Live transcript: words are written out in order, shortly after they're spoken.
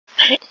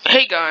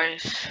Hey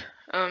guys,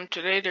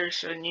 today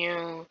there's a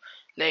new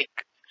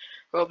like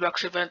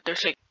Roblox event.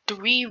 There's like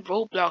three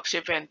Roblox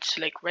events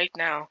like right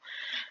now.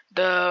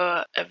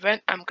 The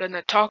event I'm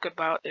gonna talk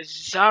about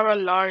is Zara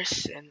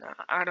Larsson.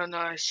 I don't know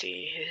how to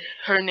say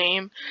her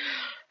name.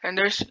 And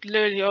there's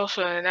literally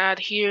also an ad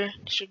here.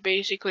 So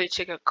basically it's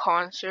like a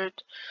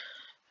concert.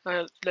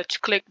 Let's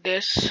click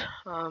this.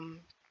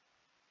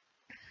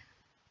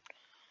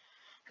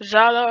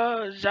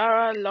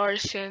 Zara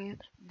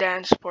Larsson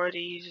dance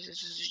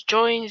parties.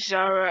 Join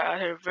Zara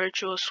at her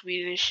virtual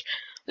Swedish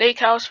lake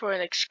house for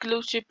an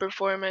exclusive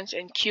performance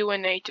and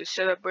Q&A to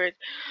celebrate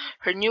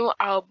her new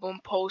album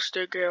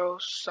Poster Girl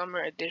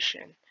Summer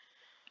Edition.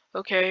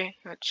 Okay,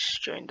 let's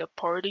join the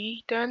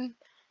party then.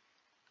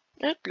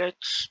 Yep,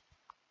 let's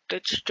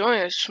join.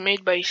 It's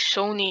made by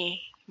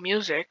Sony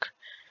Music.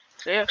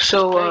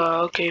 So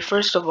yeah, okay,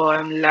 first of all,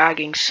 I'm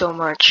lagging so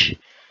much.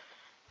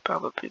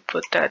 Probably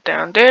put that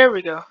down. There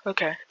we go.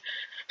 Okay.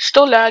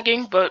 Still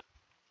lagging, but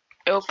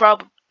it'll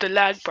probably the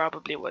lag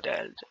probably would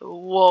end.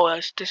 Whoa,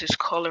 this is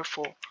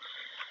colorful.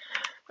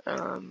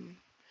 Um,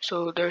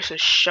 so there's a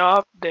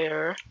shop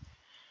there. It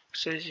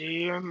says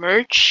here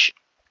merch.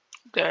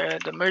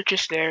 The merch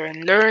is there,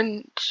 and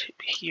learn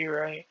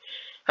here. I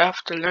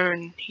have to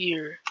learn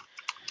here.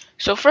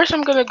 So first,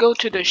 I'm gonna go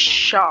to the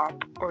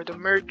shop or the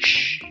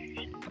merch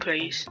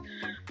place.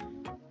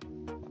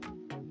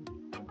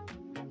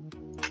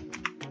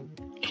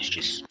 It's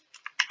just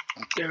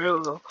there we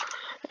go.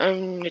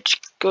 Let's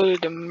go to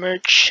the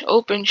merch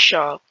open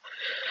shop.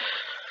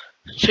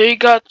 So you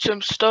got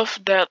some stuff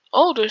that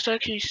there's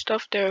actually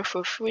stuff there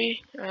for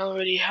free. I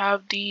already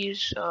have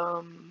these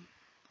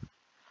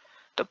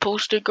the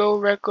Poster Go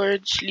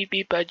records,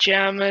 Sleepy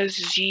Pajamas,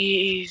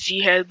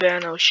 Z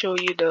headband. I'll show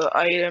you the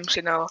items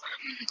and I'll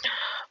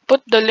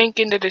put the link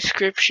in the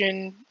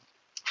description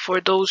for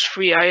those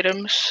free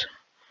items.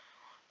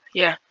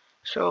 Yeah.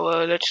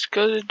 So let's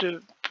go to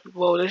the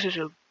whoa, this is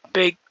a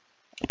big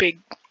big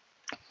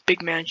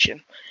big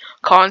mansion.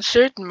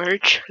 Concert,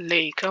 merch,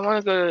 lake. I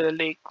wanna go to the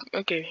lake.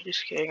 Okay,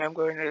 just kidding, I'm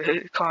going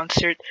to the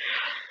concert.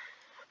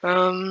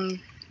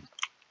 Um,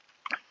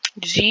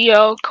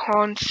 ZL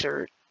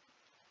concert.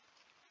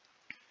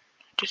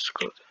 Just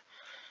go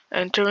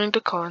entering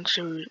the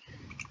concert.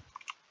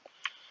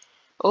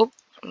 Oh,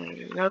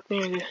 not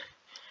me.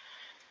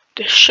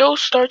 The show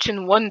starts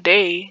in one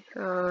day.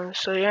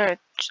 So yeah,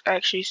 it's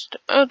actually.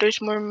 Oh,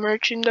 there's more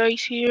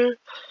merchandise here.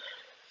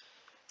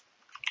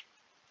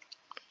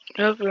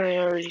 Yep, I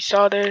already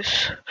saw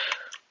this.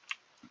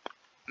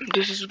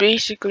 This is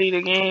basically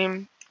the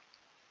game.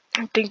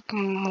 I think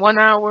 1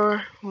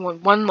 hour,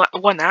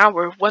 1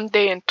 hour, 1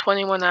 day and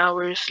 21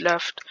 hours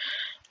left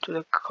to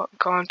the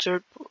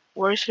concert.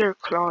 Where's your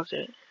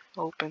closet?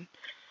 Open.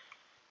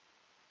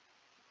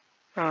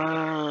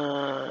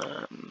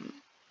 Oh,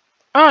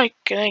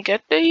 can I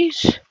get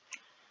these?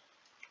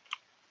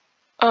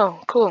 Oh,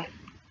 cool.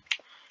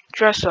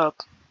 Dress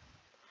up.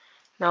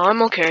 No,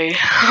 I'm okay.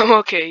 I'm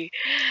okay.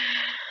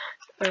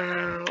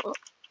 Uh,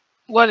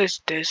 what is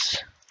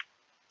this?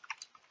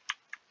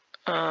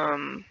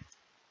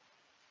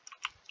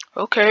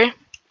 Okay.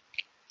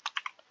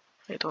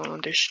 I don't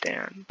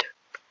understand.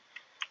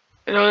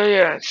 Oh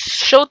yeah,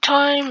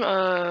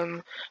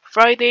 showtime.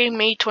 Friday,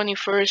 May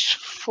 21st,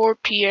 4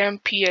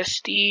 p.m.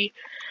 PST.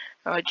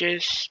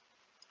 Just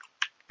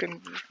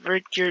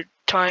convert your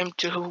time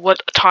to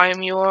what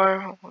time you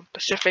are.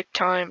 Pacific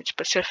time. It's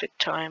Pacific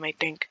time, I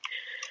think.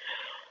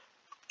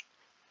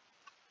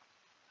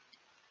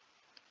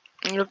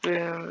 Yep,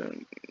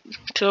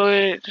 so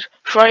it's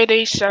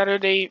Friday,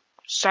 Saturday,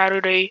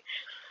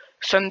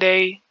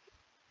 Sunday.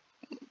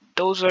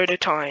 Those are the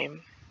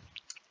time.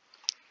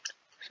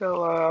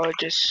 So I'll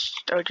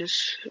just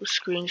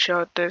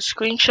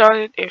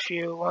screenshot it if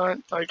you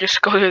want, or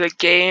just go to the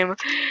game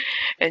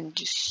and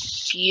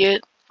just see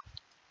it.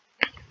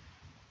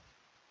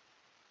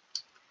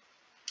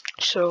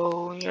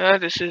 So yeah,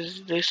 this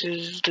is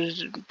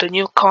the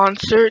new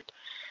concert.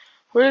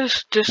 Where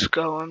does this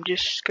go? I'm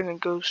just gonna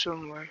go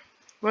somewhere.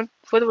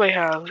 What do I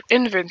have?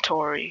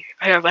 Inventory.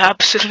 I have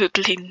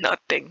absolutely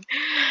nothing.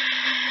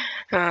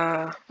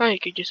 Oh, you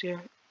could just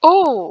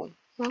oh,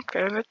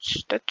 okay,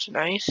 that's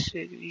nice.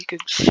 You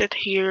could sit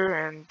here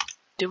and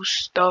do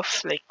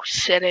stuff like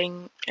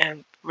sitting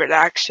and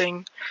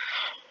relaxing.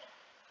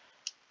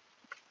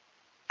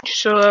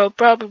 So I'll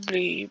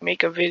probably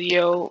make a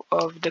video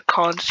of the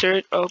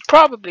concert. Oh,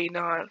 probably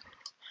not.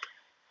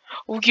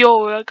 Oh,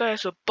 yo, that guy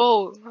has a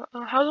boat.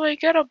 How do I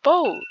get a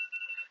boat?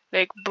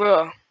 Like,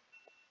 bruh.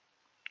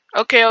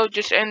 Okay, I'll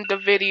just end the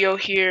video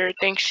here.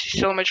 Thanks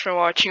so much for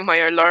watching. My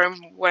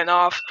alarm went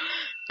off.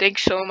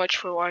 Thanks so much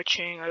for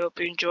watching. I hope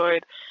you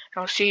enjoyed.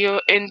 I'll see you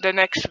in the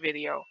next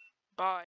video. Bye.